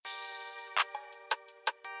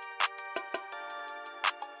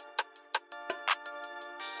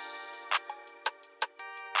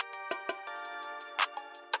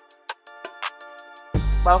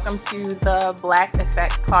Welcome to the Black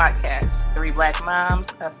Effect Podcast, 3 Black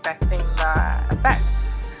moms affecting the effect.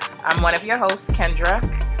 I'm one of your hosts, Kendra.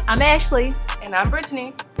 I'm Ashley. And I'm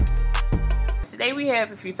Brittany. Today we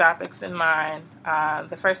have a few topics in mind.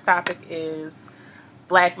 The first topic is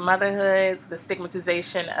Black motherhood, the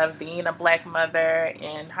stigmatization of being a Black mother,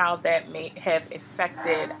 and how that may have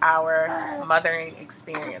affected our mothering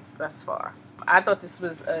experience thus far. I thought this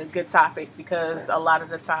was a good topic because a lot of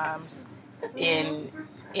the times in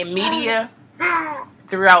media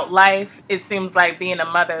throughout life, it seems like being a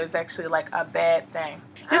mother is actually like a bad thing.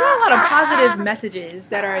 There's not a lot of positive messages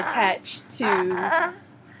that are attached to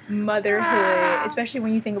motherhood, especially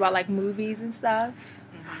when you think about like movies and stuff,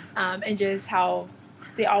 and just how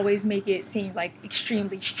they always make it seem like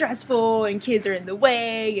extremely stressful and kids are in the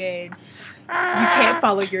way and you can't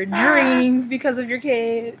follow your dreams because of your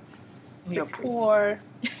kids. It's poor.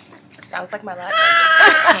 Sounds like my life.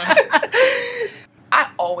 I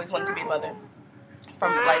always wanted to be a mother.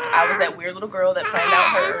 From like I was that weird little girl that planned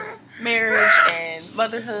out her marriage and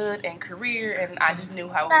motherhood and career, and I just knew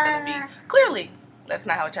how it was going to be. Clearly, that's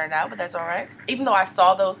not how it turned out, but that's all right. Even though I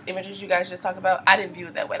saw those images you guys just talked about, I didn't view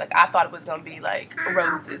it that way. Like I thought it was going to be like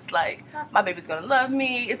roses. Like my baby's going to love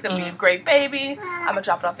me. It's going to be a great baby. I'm going to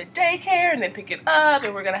drop it off at daycare and then pick it up,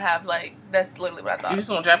 and we're going to have like, that's literally what I thought. You just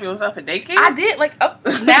want to drop yourself at daycare? I did. Like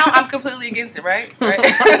now I'm completely against it, right?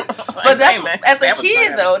 But that's as a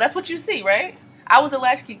kid though. That's what you see, right? I was a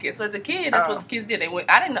latchkey kid, so as a kid, that's what kids did.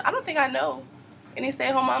 I don't think I know any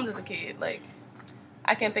stay-at-home moms as a kid. Like,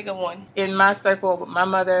 I can't think of one. In my circle, my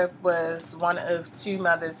mother was one of 2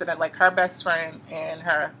 mothers that, like, her best friend and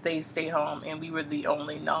her, they stayed home, and we were the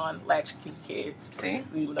only non-latchkey kids. See?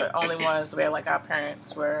 We were the only ones where, like, our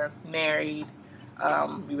parents were married.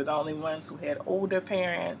 We were the only ones who had older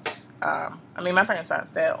parents. My parents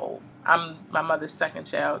aren't that old. I'm my mother's second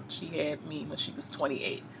child. She had me when she was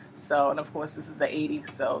 28. So, and of course, this is the 80s,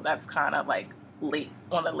 so that's kind of like late,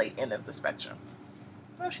 on the late end of the spectrum.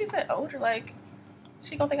 Well, she said older, like,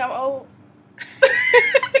 she gonna think I'm old.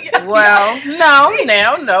 Well,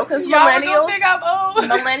 no, because millennials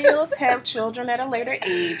have children at a later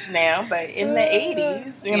age now, but in the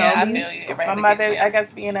 80s, my mother, I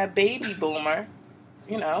guess being a baby boomer,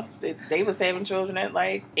 they was having children at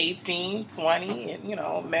like 18, 20,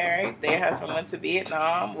 and, married. Their husband went to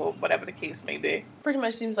Vietnam, or whatever the case may be. Pretty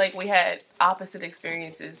much seems like we had opposite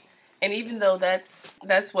experiences. And even though that's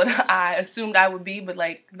what I assumed I would be, but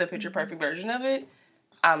like the picture perfect version of it,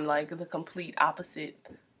 I'm like the complete opposite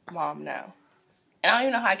mom now. And I don't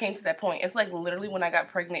even know how I came to that point. It's like literally when I got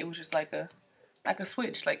pregnant, it was just like a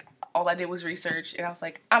switch. Like all I did was research, and I was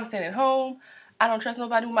like, I'm staying at home. I don't trust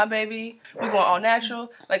nobody with my baby. We're going all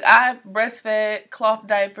natural. Like, I breastfed, cloth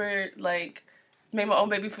diapered, like, made my own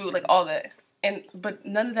baby food, like, all that. But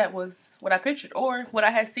none of that was what I pictured or what I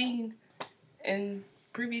had seen in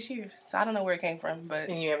previous years. So I don't know where it came from, but...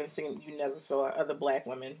 And you never saw other Black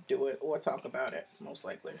women do it or talk about it, most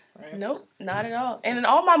likely, right? Nope, not at all. And then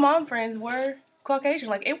all my mom friends were Caucasian.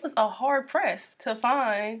 Like, it was a hard press to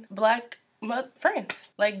find Black friends.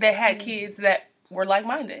 Like, that had kids that were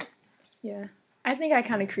like-minded. Yeah. I think I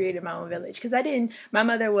kind of created my own village because my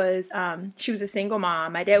mother was, she was a single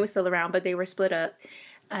mom. My dad was still around, but they were split up.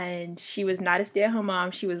 And she was not a stay-at-home mom.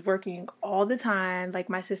 She was working all the time. Like,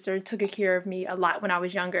 my sister took care of me a lot when I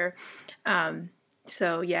was younger.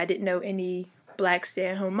 So, yeah, I didn't know any Black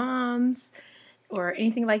stay-at-home moms or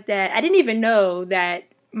anything like that. I didn't even know that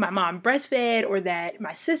my mom breastfed or that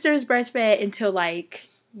my sisters breastfed until, like,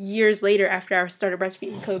 years later after I started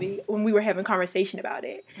breastfeeding Kobe when we were having conversation about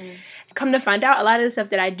it. Come to find out, a lot of the stuff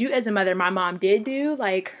that I do as a mother, my mom did do,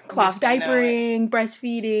 like cloth diapering,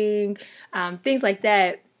 breastfeeding, things like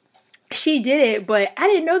that. She did it, but I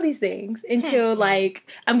didn't know these things until, like,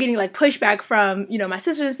 I'm getting, like, pushback from, my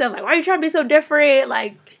sisters and stuff. Like, why are you trying to be so different?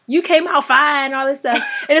 Like, you came out fine, all this stuff.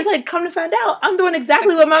 And it's like, come to find out, I'm doing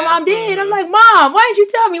exactly what my mom did. I'm like, Mom, why didn't you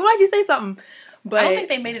tell me? Why didn't you say something? But I don't think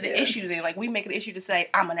they made it an issue then. Like, we make it an issue to say,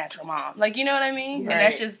 I'm a natural mom. Like, you know what I mean? Right. And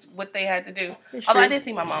that's just what they had to do. Although I did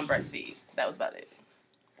see my mom breastfeed. That was about it.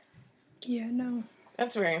 Yeah, no.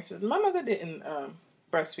 That's very interesting. My mother didn't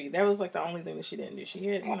breastfeed. That was, like, the only thing that she didn't do. She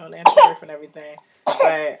had, natural birth and everything.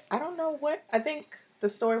 But I don't know what. I think the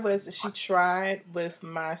story was that she tried with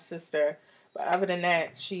my sister. But other than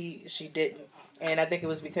that, she didn't. And I think it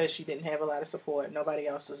was because she didn't have a lot of support. Nobody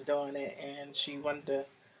else was doing it. And she wanted to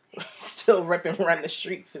still rip and run the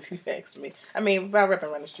streets, if you ask me. I mean, by rip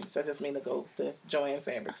and run the streets, I just mean to go to Joanne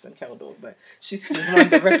Fabrics and Caldor, but she's just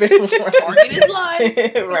wanted to rip and run. Target is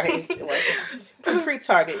live. Right.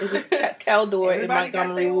 Pre-Target. It was Caldor and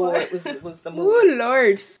Montgomery Ward was the movie. Oh,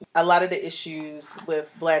 Lord. A lot of the issues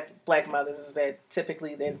with black mothers is that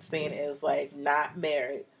typically they're seen as, like, not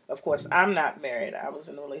married. Of course, I'm not married. I was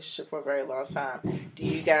in a relationship for a very long time. Do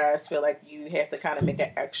you guys feel like you have to kind of make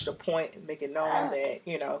an extra point and make it known that,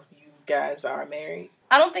 you guys are married?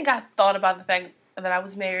 I don't think I thought about the fact that I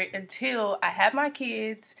was married until I had my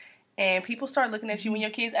kids, and people start looking at you when your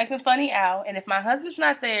kid's acting funny out. And if my husband's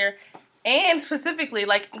not there, and specifically,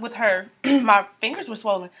 like with her, my fingers were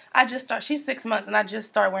swollen. She's 6 months, and I just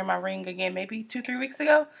started wearing my ring again maybe 2-3 weeks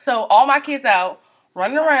ago. So all my kids out,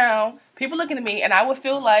 running around, people looking at me, and I would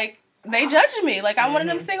feel like they judging me. Like I'm one of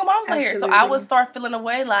them single moms out here. So I would start feeling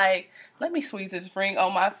away like, let me squeeze this ring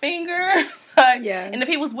on my finger. And if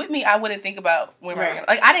he was with me, I wouldn't think about when we're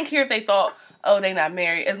like, I didn't care if they thought, oh, they not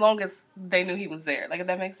married, as long as they knew he was there. Like, if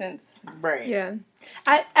that makes sense. Right. Yeah.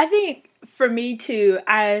 I think for me too,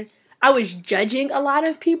 I was judging a lot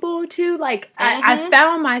of people too. Like I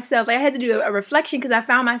found myself, like I had to do a reflection because I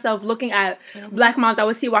found myself looking at black moms I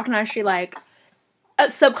would see walking down the street like,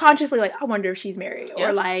 subconsciously, like, I wonder if she's married.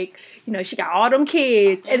 Or, like, she got all them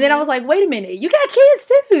kids. And then I was like, wait a minute, you got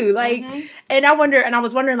kids too. Like, and I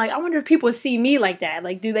was wondering, like, I wonder if people see me like that.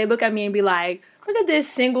 Like, do they look at me and be like, look at this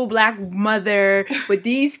single black mother with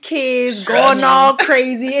these kids going all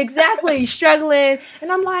crazy. Exactly, struggling.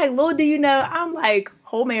 And I'm like, little do you know, I'm like,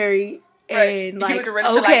 whole married. And like, okay,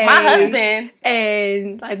 like my husband,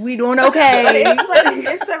 and like we doing okay.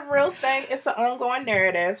 It's a real thing. It's an ongoing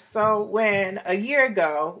narrative. So a year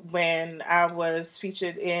ago, when I was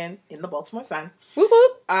featured in the Baltimore Sun, whoop,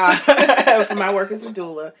 whoop. For my work as a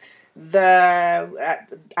doula,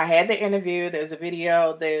 I had the interview. There's a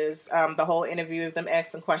video. There's the whole interview of them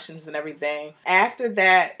asking questions and everything. After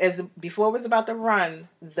that, before it was about to run,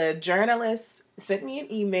 the journalist sent me an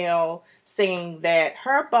email saying that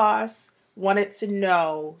her boss wanted to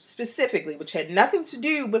know specifically, which had nothing to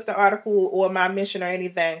do with the article or my mission or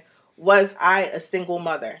anything, was I a single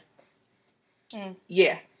mother?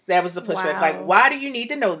 Yeah, that was the pushback. Wow. Like, why do you need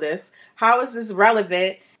to know this? How is this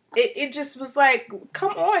relevant? It just was like,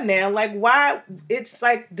 come on now. Like, why? It's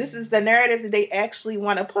like, this is the narrative that they actually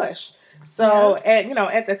want to push. So,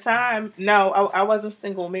 at the time, no, I wasn't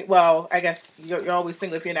single. Well, I guess you're always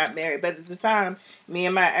single if you're not married. But at the time, me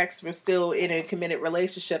and my ex were still in a committed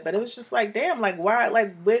relationship. But it was just like, damn, like, why?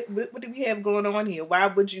 Like, what do we have going on here? Why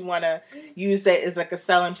would you want to use that as like a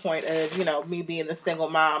selling point of, me being the single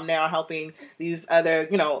mom now helping these other,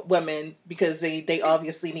 women because they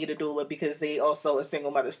obviously need a doula because they also are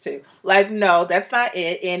single mothers too. Like, no, that's not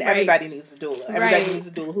it. And everybody needs a doula. Everybody needs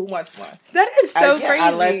a doula. Who wants one? That is so crazy.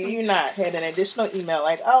 I let you not. Had an additional email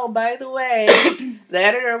like, oh, by the way, the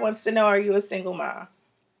editor wants to know, are you a single mom?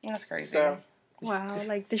 That's crazy. So, wow,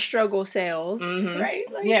 like the struggle sells, right?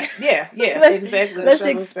 Like, yeah, exactly. Let's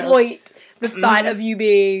exploit the thought of you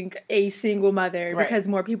being a single mother because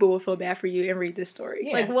more people will feel bad for you and read this story.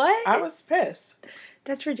 Yeah. Like, what? I was pissed.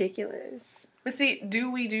 That's ridiculous. But see,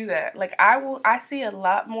 do we do that? Like, I see a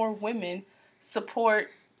lot more women support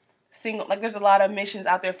single, like there's a lot of missions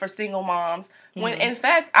out there for single moms when in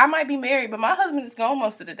fact I might be married but my husband is gone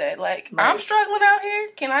most of the day. Like, I'm struggling out here,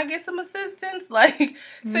 can I get some assistance? Like,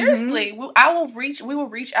 seriously, we will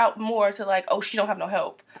reach out more to like, oh, she don't have no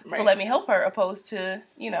help, so let me help her, opposed to,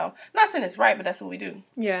 not saying it's right, but that's what we do.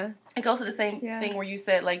 Yeah, it goes to the same thing where you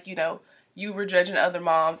said, like, you were judging other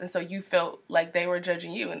moms and so you felt like they were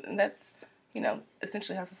judging you, and that's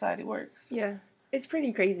essentially how society works. Yeah. It's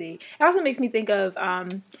pretty crazy. It also makes me think of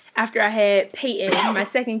after I had Peyton, my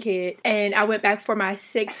second kid, and I went back for my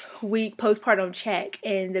 6-week postpartum check,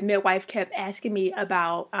 and the midwife kept asking me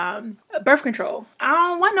about birth control. I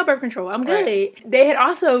don't want no birth control. I'm good. Right. They had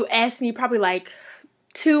also asked me probably like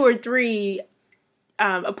 2 or 3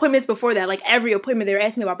 appointments before that, like every appointment they were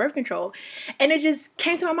asking me about birth control, and it just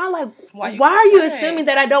came to my mind like, why are you assuming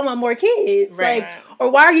that I don't want more kids? Like, or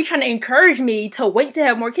why are you trying to encourage me to wait to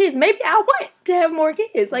have more kids? Maybe I want to have more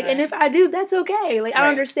kids, like, and if I do, that's okay. Like, I don't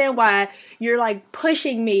understand why you're like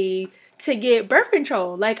pushing me to get birth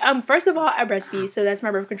control. Like, first of all, I breastfeed, so that's my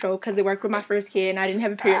birth control because it worked with my first kid, and I didn't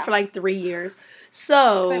have a period for like 3 years.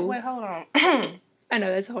 So wait, hold on. I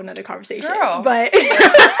know that's a whole nother conversation, girl, but.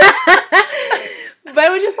 But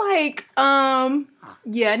it was just like, I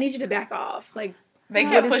need you to back off. Like, they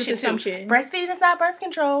kept pushing too. Breastfeeding is not birth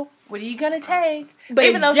control. What are you gonna take? But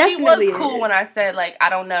even though she was cool when I said, like, I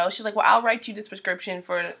don't know, she's like, well, I'll write you this prescription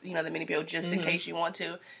for the mini pill just in case you want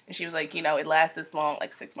to. And she was like, it lasts this long,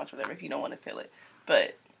 like 6 months, or whatever, if you don't want to fill it.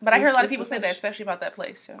 But But I hear a lot of people say that, especially about that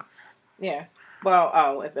place. So. Yeah.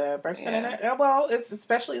 Well, at the birth center. Well, it's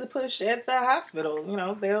especially the push at the hospital.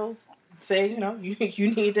 They'll say,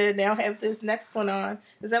 you need to now have this next one on.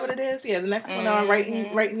 Is that what it is? Yeah, the next one on right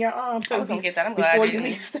in your arm. I was gonna get that. I'm glad before you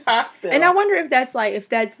leave the hospital. And I wonder if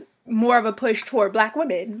that's more of a push toward Black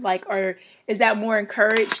women, like, or is that more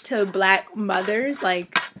encouraged to Black mothers,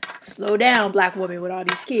 like, slow down, Black women with all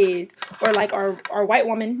these kids, or like are white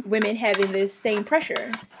women having this same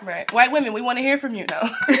pressure? Right, white women, we want to hear from you now.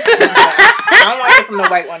 I don't want to hear from no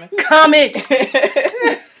white woman. Comment.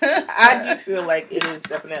 I do feel like it is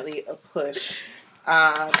definitely a push.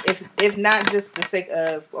 If not just the sake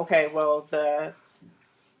of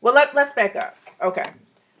let's back up. Okay.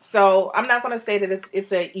 So I'm not going to say that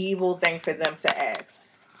it's an evil thing for them to ask.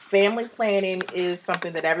 Family planning is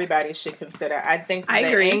something that everybody should consider. I think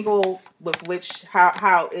the angle with which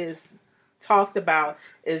how is talked about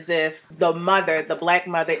is if the Black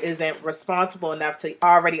mother isn't responsible enough to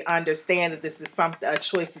already understand that this is a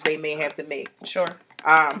choice that they may have to make. Sure.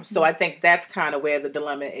 So I think that's kind of where the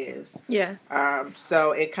dilemma is. Yeah.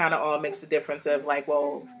 So it kind of all makes a difference of like,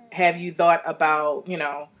 well, have you thought about,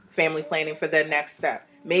 family planning for the next step?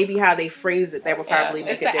 Maybe how they phrase it, that would probably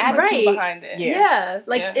make a difference. Attitude behind it. Yeah.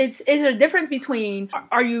 Is there a difference between,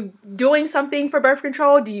 are you doing something for birth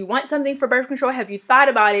control? Do you want something for birth control? Have you thought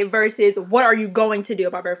about it? Versus, what are you going to do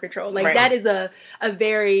about birth control? Like, that is a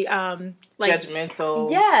very, judgmental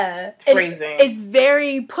phrasing. It's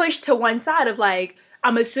very pushed to one side of, like,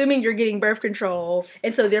 I'm assuming you're getting birth control,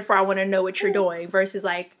 and so therefore I want to know what you're doing, versus,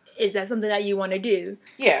 like, is that something that you want to do?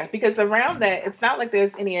 Yeah, because around that, it's not like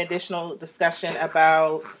there's any additional discussion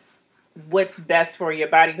about what's best for your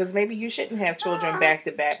body, because maybe you shouldn't have children back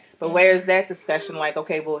to back. But where is that discussion? Like,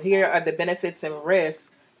 okay, well, here are the benefits and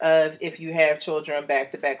risks of if you have children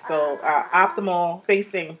back to back. So optimal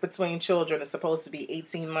spacing between children is supposed to be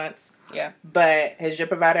 18 months. Yeah. But has your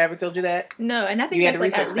provider ever told you that? No, and I think you had to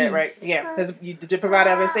research that, right? Yeah. Did your provider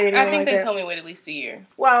ever say anything? I think they told me wait at least a year.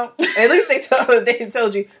 Well, at least they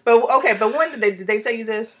told you. But when did they tell you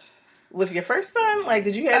this? With your first son? Like,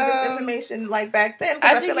 did you have this information like back then?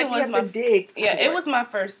 Because I feel like you have to dig. Yeah, it was my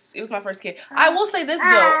first kid. I will say this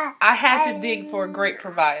though, I had to dig for a great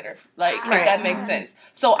provider. Like, if that makes sense.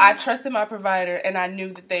 So I trusted my provider, and I knew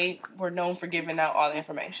that they were known for giving out all the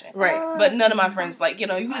information. Right. But none of my friends, like, you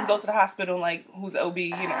just go to the hospital and, like, who's OB,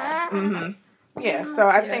 Mm-hmm. Yeah, so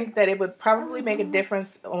I think that it would probably make a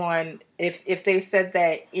difference on if they said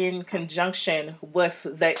that in conjunction with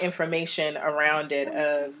the information around it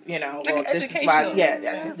of, this is why,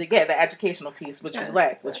 the educational piece, which we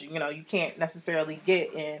lack, which, you can't necessarily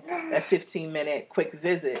get in a 15-minute quick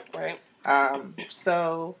visit. Right.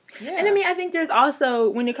 So, yeah. And I think there's also,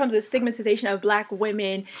 when it comes to stigmatization of Black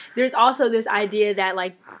women, there's also this idea that,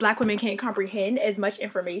 like, Black women can't comprehend as much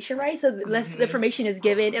information, right? So less information is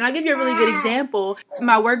given. And I'll give you a really good example.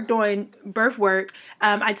 My work doing birth work,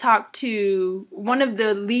 I talked to one of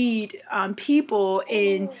the lead people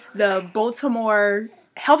in the Baltimore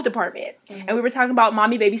health department, and we were talking about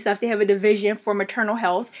mommy baby stuff. They have a division for maternal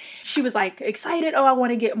health. She was like excited, I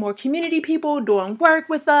want to get more community people doing work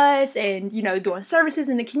with us and doing services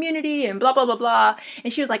in the community and blah blah blah blah.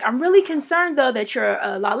 And she was like, I'm really concerned though that you're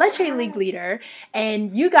a La Leche League leader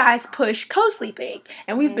and you guys push co-sleeping,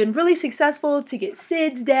 and we've been really successful to get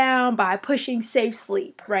SIDS down by pushing safe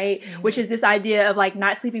sleep, right? Which is this idea of like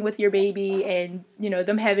not sleeping with your baby and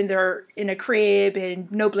them having their in a crib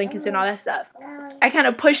and no blankets and all that stuff. I kind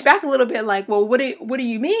of pushed back a little bit, like, well, what do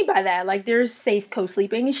you mean by that? Like, there's safe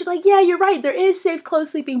co-sleeping. And she's like, yeah, you're right. There is safe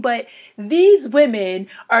co-sleeping, but these women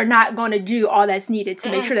are not going to do all that's needed to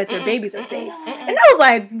make sure that their babies are safe. And I was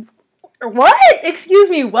like, what? Excuse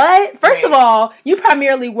me, what? First of all, you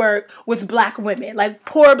primarily work with Black women, like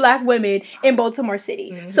poor Black women in Baltimore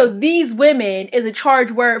City. Mm-hmm. So these women is a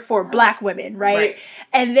charged word for Black women, right?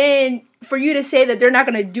 And then for you to say that they're not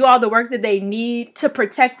going to do all the work that they need to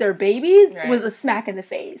protect their babies was a smack in the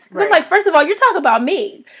face. I'm like, first of all, you're talking about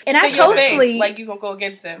me. And I co-sleep. Like, you going to go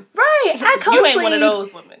against them. Right. I co-sleep. You ain't one of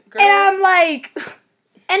those women. Girl. And I'm like...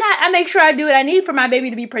 And I make sure I do what I need for my baby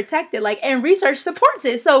to be protected. Like, and research supports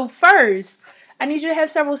it. So first, I need you to have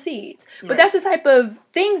several seeds. But that's the type of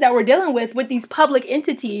things that we're dealing with these public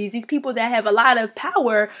entities, these people that have a lot of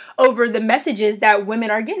power over the messages that women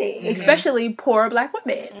are getting, especially poor Black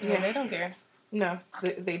women. Yeah, they don't care. No,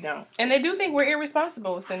 they don't. And they do think we're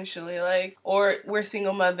irresponsible, essentially. Like, or we're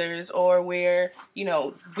single mothers, or we're, we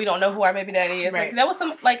don't know who our baby daddy is. Right. Like, that was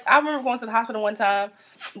I remember going to the hospital one time.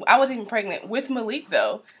 I wasn't even pregnant with Malik,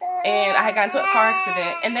 though. And I had gotten into a car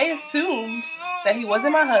accident. And they assumed that he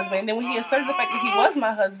wasn't my husband. Then when he asserted the fact that he was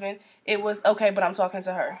my husband, it was, okay, but I'm talking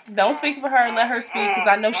to her. Don't speak for her. Let her speak, because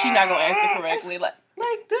I know she's not going to answer correctly. Like,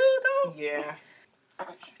 dude, don't. Yeah.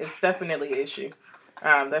 It's definitely an issue.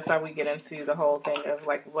 That's how we get into the whole thing of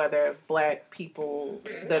like whether Black people,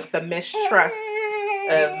 the mistrust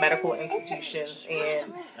of medical institutions,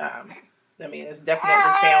 and it's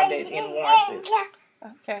definitely founded and warranted.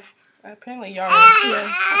 Okay, apparently Yara.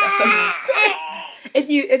 Yeah. If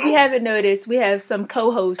you haven't noticed, we have some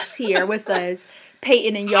co-hosts here with us,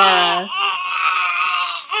 Peyton and Yara.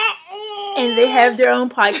 And they have their own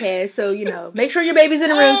podcast, so, make sure your baby's in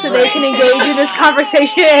the room so they can engage in this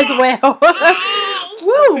conversation as well.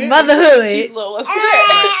 Woo, motherhood. She's a little upset.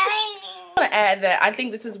 I want to add that I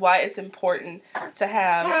think this is why it's important to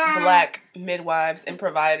have Black midwives and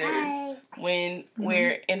providers when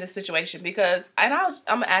we're in this situation. Because, and I'm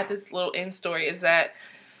going to add this little end story, is that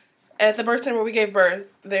at the birth center where we gave birth,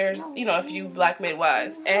 there's, a few Black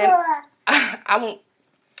midwives. And I won't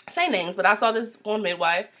say names, but I saw this one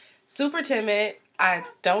midwife, super timid. I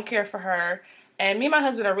don't care for her. And me and my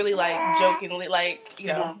husband are really, jokingly,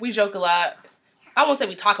 we joke a lot. I won't say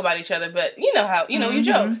we talk about each other, but you know how, you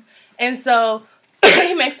joke. And so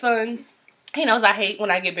he makes fun. He knows I hate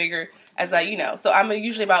when I get bigger, as so I'm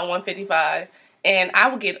usually about 155, and I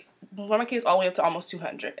will get one of my kids all the way up to almost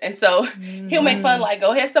 200. And so he'll make fun,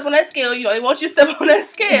 go ahead, step on that scale. They want you to step on that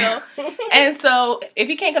scale. And so if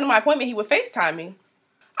he can't come to my appointment, he would FaceTime me.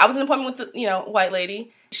 I was in an appointment with the, white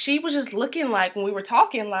lady. She was just looking when we were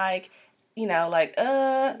talking, then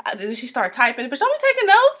she started typing, but don't be taking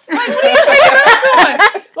notes. What are you taking notes on?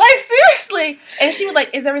 Seriously. And she was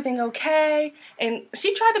is everything okay? And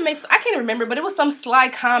she tried to I can't remember, but it was some sly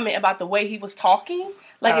comment about the way he was talking,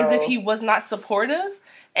 as if he was not supportive.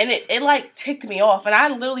 And it ticked me off. And I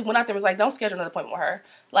literally went out there and was don't schedule another appointment with her.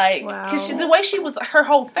 Because the way she was, her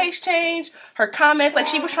whole face changed, her comments,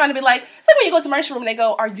 she was trying to be it's like when you go to the emergency room and they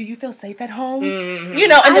go, do you feel safe at home? Mm-hmm.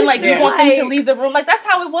 And then you want them to leave the room. That's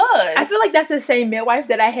how it was. I feel like that's the same midwife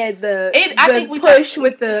that I had I think we push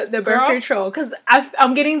with the birth control, because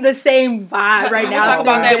I'm getting the same vibe right now. We'll talk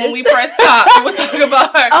about that when we press stop. We'll talk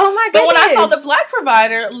about her. Oh my goodness. But when I saw the Black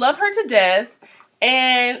provider, love her to death,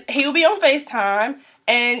 and he would be on FaceTime,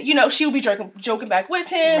 and, she would be joking back with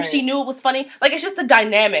him. Right. She knew it was funny. It's just the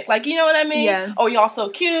dynamic. You know what I mean? Yeah. Oh, y'all so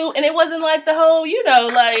cute. And it wasn't the whole,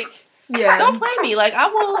 yeah. Don't play me. I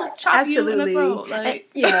will chop you in the throat.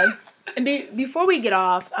 Yeah. And before we get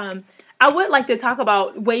off, I would like to talk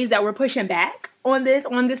about ways that we're pushing back on this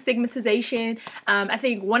stigmatization. I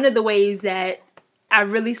think one of the ways that I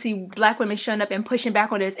really see Black women showing up and pushing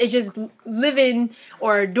back on this is just living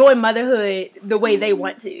or doing motherhood the way they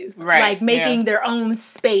want to. Right. Making their own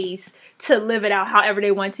space to live it out however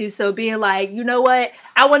they want to. So being you know what?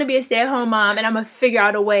 I want to be a stay-at-home mom, and I'm going to figure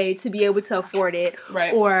out a way to be able to afford it.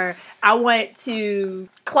 Right. Or I want to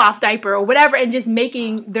cloth diaper or whatever, and just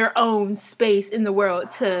making their own space in the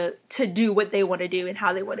world to do what they want to do and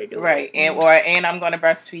how they want to do it. Right. And I'm going to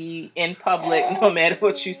breastfeed in public no matter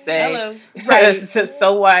what you say. Hello. Right.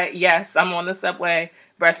 So what? Yes, I'm on the subway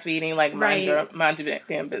breastfeeding, mind your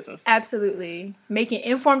damn business. Absolutely. Making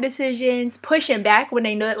informed decisions, pushing back when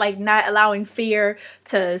they know that, not allowing fear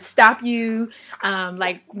to stop you.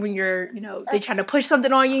 When you're, they trying to push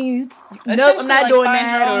something on you. Nope, I'm not doing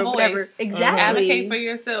that, or whatever. Voice. Exactly. Advocate for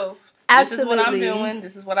yourself. Absolutely. This is what I'm doing.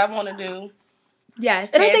 This is what I want to do.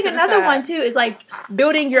 Yes. And I think another one, too, is,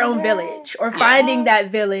 building your own village, or finding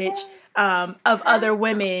that village of other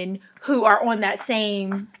women who are on that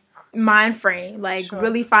same mind frame,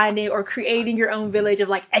 really finding or creating your own village of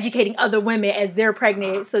educating other women as they're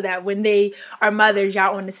pregnant, so that when they are mothers,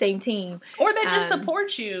 y'all on the same team, or they just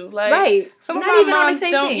support you. Right. Some of my moms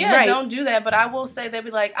don't do that, but I will say they'll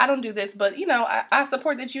be I don't do this, but I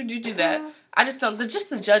support that you do that. I just don't just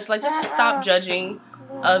to judge, just stop judging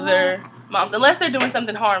other moms unless they're doing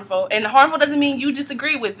something harmful, and harmful doesn't mean you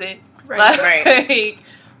disagree with it. Right.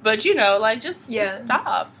 But just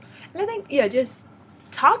stop. And I think just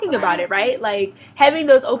talking about it, right? Having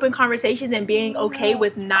those open conversations and being okay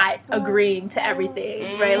with not agreeing to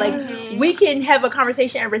everything, right? We can have a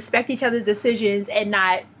conversation and respect each other's decisions and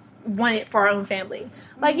not want it for our own family.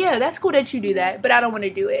 That's cool that you do that, but I don't want to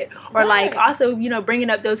do it. Or also, bringing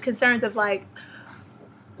up those concerns of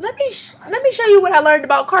let me show you what I learned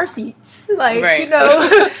about car seats. Like, right. you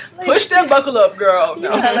know, like, push that buckle up, girl.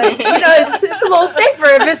 No. Yeah, like, you know, it's a little safer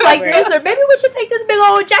if it's like right. this, or maybe we should take this big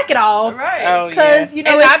old jacket off. Right. Oh, Because, you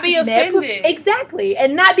know, and not be offended. Exactly.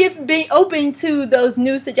 And not being open to those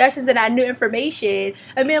new suggestions and that new information.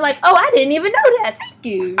 And being like, oh, I didn't even know that. Thank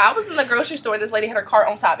you. I was in the grocery store. This lady had her cart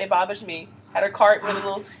on top. It bothers me. Had her cart with the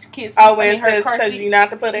little kids. Oh, where it says tell you not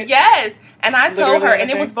to put it? Yes. And I told her, and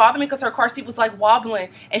it okay. was bothering me because her car seat was like wobbling.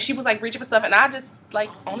 And she was like reaching for stuff. And I just, like,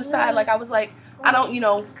 on the side, like, I was like, I don't, you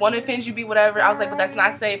know, want to offend you, be whatever. I was like, but that's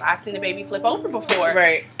not safe. I've seen a baby flip over before.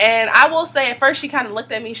 Right. And I will say, at first, she kind of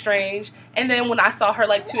looked at me strange. And then when I saw her,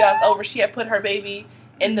 like, 2 hours over, she had put her baby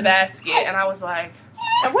in the basket. And I was like...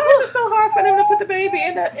 And why is it so hard for them to put the baby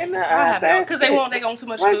in the basket? Because they won't. They go too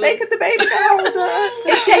much food. They could the baby can hold the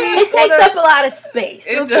It takes up a lot of space.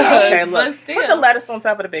 It does. Okay, look. But still. Put the lettuce on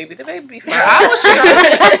top of the baby. The baby be fine. I was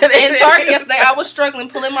struggling. In Target yesterday, I was struggling,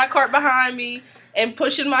 pulling my cart behind me and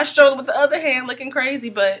pushing my stroller with the other hand, looking crazy.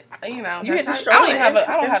 But, you know. You had the I stroller don't have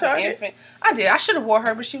an Target? infant. I did. I should have wore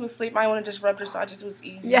her, but she was asleep. I want to just rubbed her, so I just was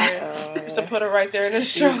easier. Yeah. Just to put her right there in the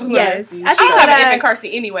stroller. Yes. I don't have an infant car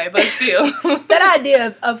seat anyway, but still. That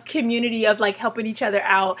idea of community, of like helping each other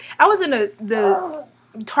out. I was in the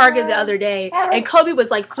Target the other day, and Kobe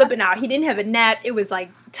was like flipping out. He didn't have a nap. It was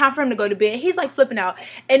like time for him to go to bed. He's like flipping out,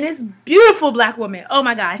 and this beautiful black woman, oh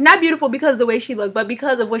my gosh, not beautiful because of the way she looked, but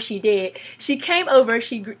because of what she did. She came over,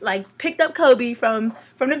 she like picked up Kobe from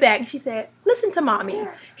the back, and she said, "Listen to mommy."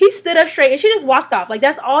 He stood up straight, and she just walked off. Like,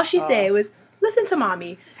 that's all she said was, "Listen to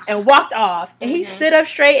mommy," and walked off. And he stood up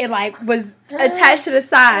straight and like was attached to the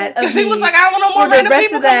side of me. He was like, I don't want no more random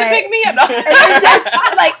people coming to pick me up. No. And it's just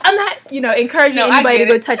like, I'm not, you know, encouraging anybody to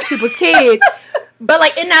go touch people's kids. But,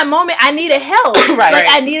 like, in that moment, I needed help. Right. Like,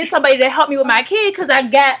 I needed somebody to help me with my kid because I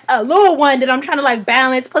got a little one that I'm trying to, like,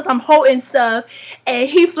 balance. Plus, I'm holding stuff. And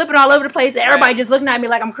he flipping all over the place. And everybody just looking at me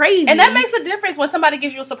like I'm crazy. And that makes a difference when somebody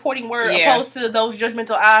gives you a supporting word opposed to those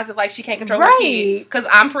judgmental eyes of, like, she can't control her kid. Because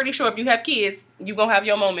I'm pretty sure if you have kids, you're going to have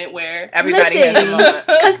your moment where everybody has a moment.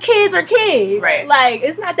 Because kids are kids. Right. Like,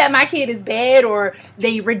 it's not that my kid is bad or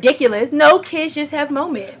they ridiculous. No, kids just have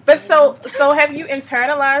moments. But so have you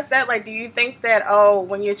internalized that? Like, do you think that,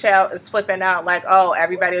 when your child is flipping out, like,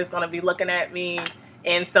 everybody is going to be looking at me,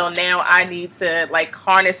 and so now I need to, like,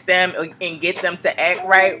 harness them and get them to act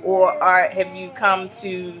right? Or have you come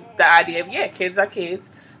to the idea of, kids are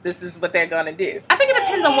kids, this is what they're going to do? I think it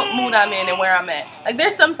depends on what mood I'm in and where I'm at. Like,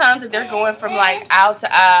 there's some times that they're going from, like, aisle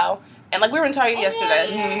to aisle. And, like, we were in Target yesterday.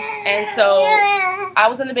 Mm-hmm. And so I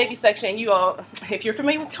was in the baby section. You all, if you're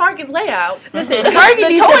familiar with Target layout. Listen, Target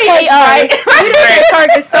needs to pay us. We've been at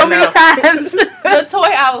Target so many times. The toy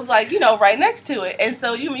aisle was, like, right next to it. And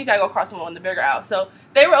so you got to go across the mall in the bigger aisle. So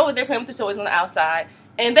they were over there playing with the toys on the outside.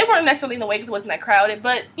 And they weren't necessarily in the way because it wasn't that crowded.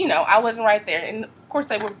 But, I wasn't right there. And, of course,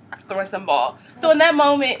 they were throwing some ball. So in that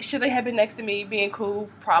moment, should they have been next to me being cool?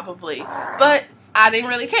 Probably. But I didn't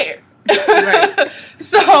really care. Right.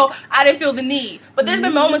 So I didn't feel the need. But there's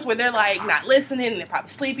been moments where they're like not listening and they're probably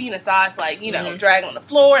sleepy and the side's like, dragging on the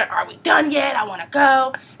floor and are we done yet? I want to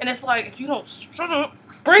go. And it's like, if you don't shut up,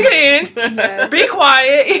 bring it in, be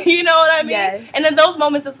quiet, you know what I mean? Yes. And in those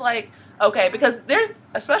moments it's like, okay, because there's,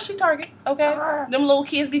 especially Target, okay, them little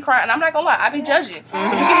kids be crying, and I'm not gonna lie, I be judging. When you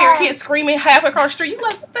can hear a kid screaming half across the street, you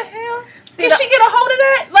like, what the hell? Can she get a hold of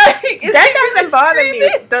that? Like, that doesn't bother me.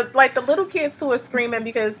 The little kids who are screaming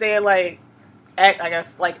because they're like,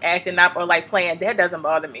 acting up or like playing, that doesn't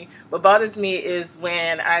bother me. What bothers me is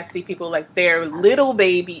when I see people like their little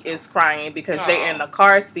baby is crying because they're in the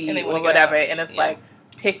car seat or whatever, and it's like,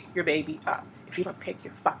 pick your baby up. If you don't pick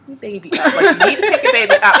your fucking baby up, like, you need to pick your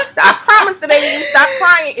baby up. I promise the baby you stop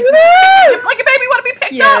crying if you like your baby want to be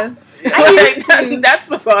picked up. That's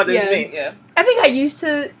what bothers me. Yeah. I think I used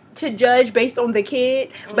to judge based on the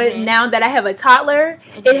kid, but now that I have a toddler,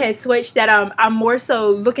 it has switched that I'm more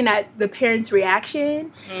so looking at the parents'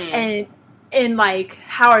 reaction and like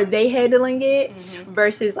how are they handling it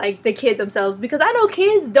versus like the kid themselves, because I know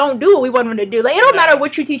kids don't do what we want them to do. Like, it don't matter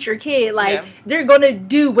what you teach your kid, like they're gonna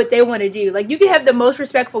do what they want to do. Like, you can have the most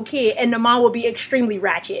respectful kid and the mom will be extremely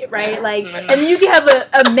ratchet, right? Like, and then you can have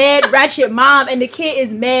a mad ratchet mom and the kid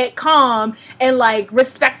is mad calm and like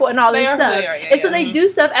respectful and all that stuff. So they do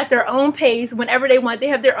stuff at their own pace whenever they want. They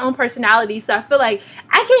have their own personality. So I feel like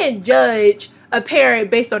I can't judge a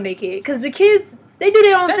parent based on their kid, because the kids, they do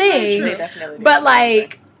their own thing. They definitely do. But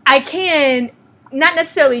like, I can not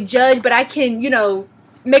necessarily judge, but I can,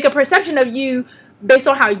 make a perception of you based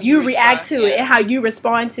on how you react to it and how you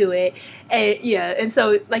respond to it. And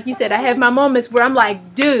so, like you said, I have my moments where I'm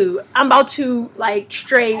like, dude, I'm about to like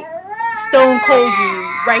straight stone cold you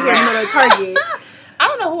right here in the middle of Target. I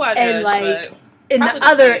don't know who I And, judge, like, but in the probably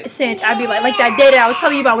other kids. sense, I'd be like that day that I was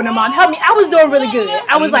telling you about when the mom helped me, I was doing really good.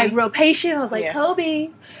 I was like real patient. I was like, Kobe,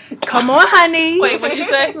 come on, honey. Wait, what'd you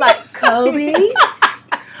say? Like, Kobe,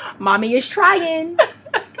 mommy is trying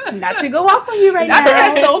not to go off on you right now. I think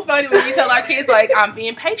that's so funny when we tell our kids, like, I'm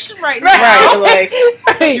being patient right now. Right,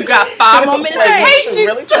 like, you got 5 more minutes of patience.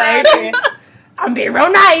 Really trying. I'm being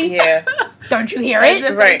real nice. Yeah. Don't you hear As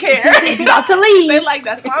it? if Right. they care. It's about to leave. They're like,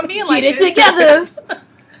 that's why I'm being like Get it this. together.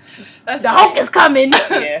 That's The funny. Hulk is coming.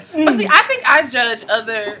 Yeah. But see, I think I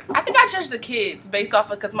judge the kids based off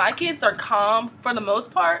of, because my kids are calm for the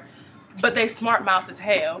most part, but they smart mouth as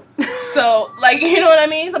hell. So, like, you know what I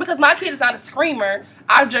mean? So, because my kid is not a screamer,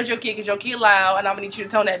 I judge your kid because your kid loud, and I'm going to need you to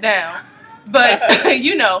tone that down. But,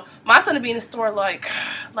 you know, my son would be in the store like,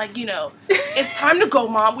 you know, it's time to go,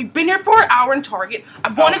 Mom. We've been here for an hour in Target.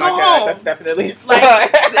 I want to go home. That's definitely a Like,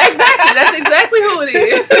 exactly. That's exactly who it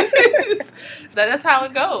is. That's how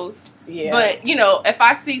it goes. Yeah. But, you know, if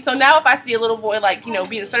I see a little boy, like, you know,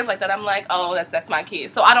 being assertive like that, I'm like, oh, that's my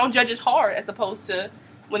kid. So I don't judge as hard as opposed to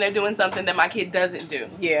when they're doing something that my kid doesn't do.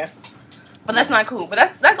 Yeah. But that's not cool.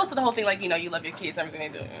 But that goes to the whole thing, like, you know, you love your kids,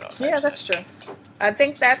 everything they do, you know. Yeah, that's true. I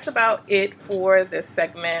think that's about it for this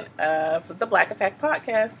segment of the Black Effect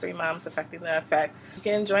podcast, 3 Moms Affecting the Effect. You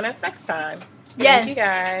can join us next time. Yes. Thank you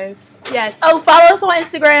guys. Yes. Oh, follow us on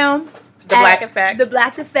Instagram. The Black Effect. The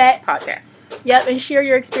Black Effect podcast. Yep, and share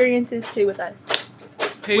your experiences too with us.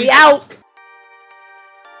 Peace. We out.